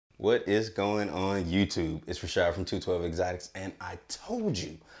What is going on YouTube? It's Rashad from 212 Exotics, and I told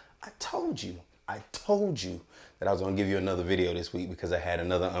you that I was gonna give you another video this week because I had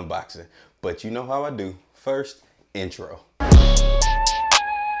another unboxing. But you know how I do. First, intro.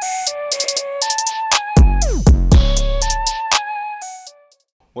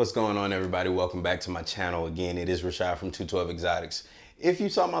 What's going on, everybody? Welcome back to my channel again. It is Rashad from 212 Exotics. If you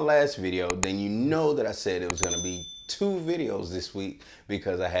saw my last video, then you know that I said it was gonna be 2 videos this week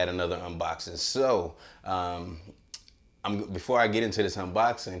because I had another unboxing. So before I get into this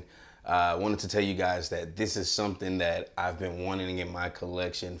unboxing, I wanted to tell you guys that this is something that I've been wanting in my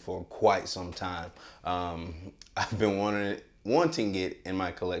collection for quite some time. I've been wanting it in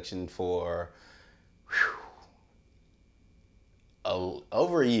my collection for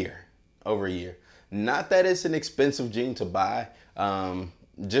over a year. Not that it's an expensive gene to buy,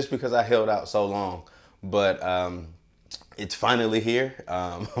 just because I held out so long, but it's finally here.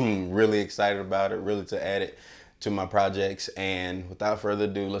 I'm really excited about it, really to add it to my projects. And without further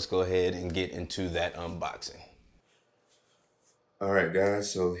ado, let's go ahead and get into that unboxing. All right, guys,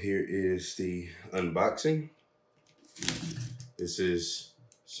 so here is the unboxing. This is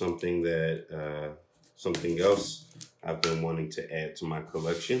something that, something else I've been wanting to add to my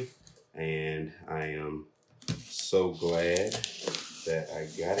collection, and I am so glad that I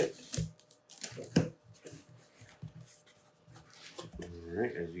got it. All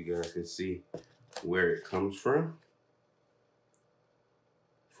right, as you guys can see where it comes from.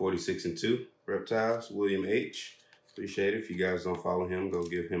 46 and 2 Reptiles, William H. Appreciate it. If you guys don't follow him, go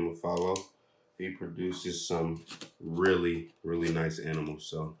give him a follow. He produces some really, really nice animals.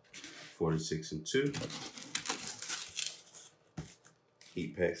 So 46 and 2.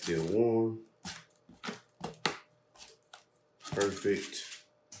 Heat pack still warm. Perfect.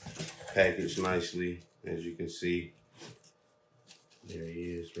 Packaged nicely, as you can see. There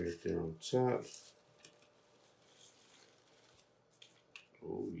he is right there on top.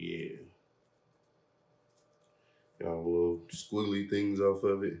 Oh yeah. Got little squiggly things off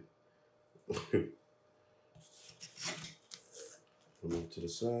of it. Come up to the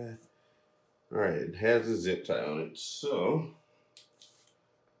side. All right, it has a zip tie on it. So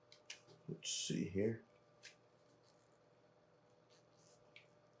let's see here.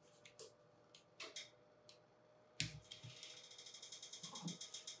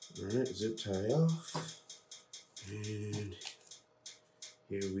 All right, zip tie off, and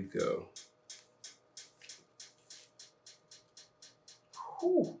here we go.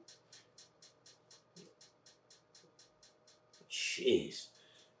 Whew. Jeez.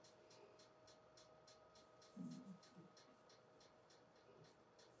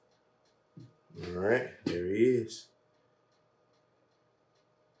 All right, there he is.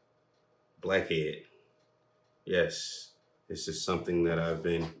 Blackhead. Yes, this is something that I've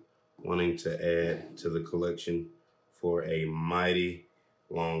been wanting to add to the collection for a mighty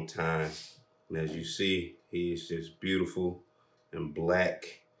long time. And as you see, he's just beautiful and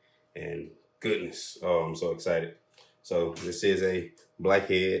black, and goodness, oh, I'm so excited. So this is a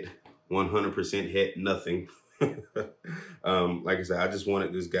blackhead, 100% het nothing. Like I said, I just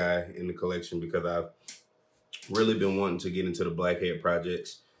wanted this guy in the collection because I've really been wanting to get into the blackhead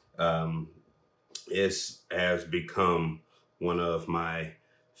projects. It has become one of my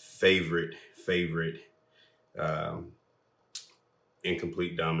favorite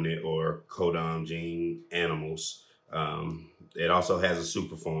incomplete dominant or codom gene animals. It also has a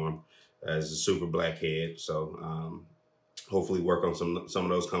super form as a super blackhead. So hopefully work on some of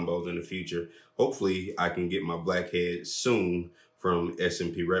those combos in the future. Hopefully I can get my blackhead soon from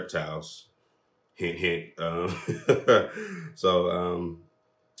S&P Reptiles. Hint, hint. So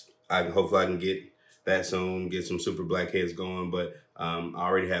hopefully I can get that soon, get some super blackheads going. But I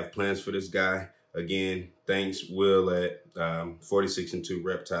already have plans for this guy. Again, thanks Will at 46 and 2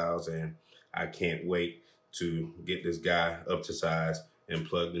 Reptiles, and I can't wait to get this guy up to size and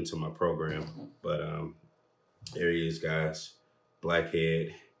plugged into my program. But there he is, guys.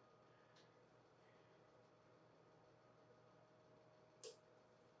 Blackhead.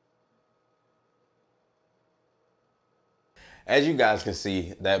 As you guys can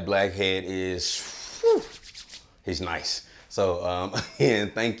see, that blackhead is, whew, he's nice. So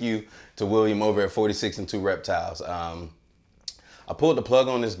again, thank you to William over at 46 and 2 Reptiles. I pulled the plug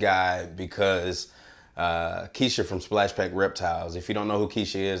on this guy because Keisha from SPLASHPAC Reptiles. If you don't know who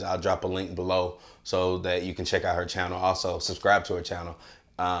Keisha is, I'll drop a link below so that you can check out her channel. Also, subscribe to her channel.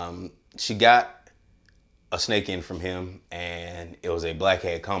 She got a snake in from him, and it was a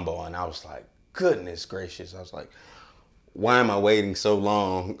blackhead combo, and I was like, goodness gracious. I was like, why am I waiting so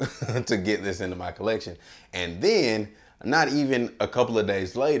long to get this into my collection? And then Not even a couple of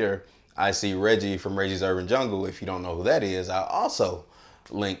days later, I see Reggie from Reggie's Urban Jungle. If you don't know who that is, I'll also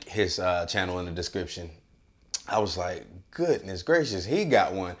link his channel in the description. I was like, goodness gracious, he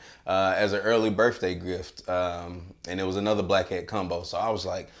got one as an early birthday gift. And it was another blackhead combo. So I was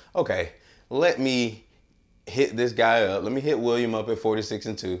like, okay, let me hit this guy up. Let me hit William up at 46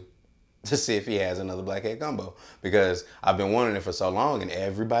 and 2 to see if he has another blackhead combo, because I've been wanting it for so long and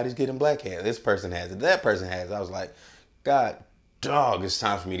everybody's getting blackhead. This person has it, that person has it. I was like, God dog, it's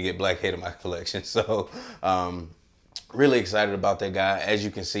time for me to get blackhead in my collection. So really excited about that guy. As you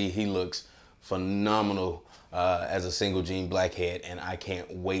can see, he looks phenomenal as a single gene blackhead, and I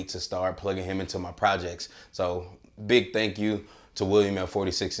can't wait to start plugging him into my projects. So big thank you to William at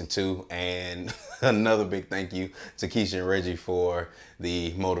 46 and 2, and another big thank you to Keisha and Reggie for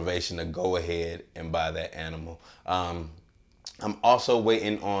the motivation to go ahead and buy that animal. I'm also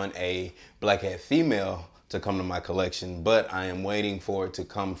waiting on a blackhead female to come to my collection, but I am waiting for it to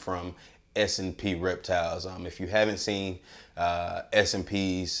come from S&P Reptiles. If you haven't seen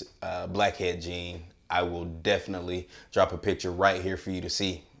S&P's blackhead gene, I will definitely drop a picture right here for you to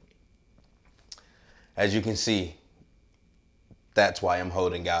see. As you can see, that's why I'm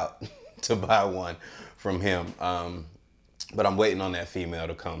holding out to buy one from him. But I'm waiting on that female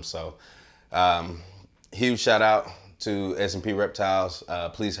to come. So huge shout out to S&P Reptiles.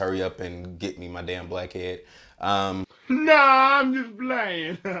 Please hurry up and get me my damn blackhead. Nah, I'm just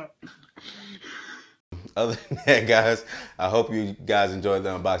playing. Other than that, guys, I hope you guys enjoyed the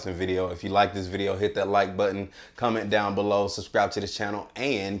unboxing video. If you like this video, hit that like button, comment down below, subscribe to this channel,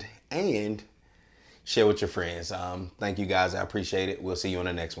 and share with your friends. Thank you guys. I appreciate it. We'll see you on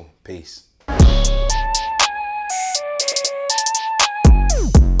the next one. Peace.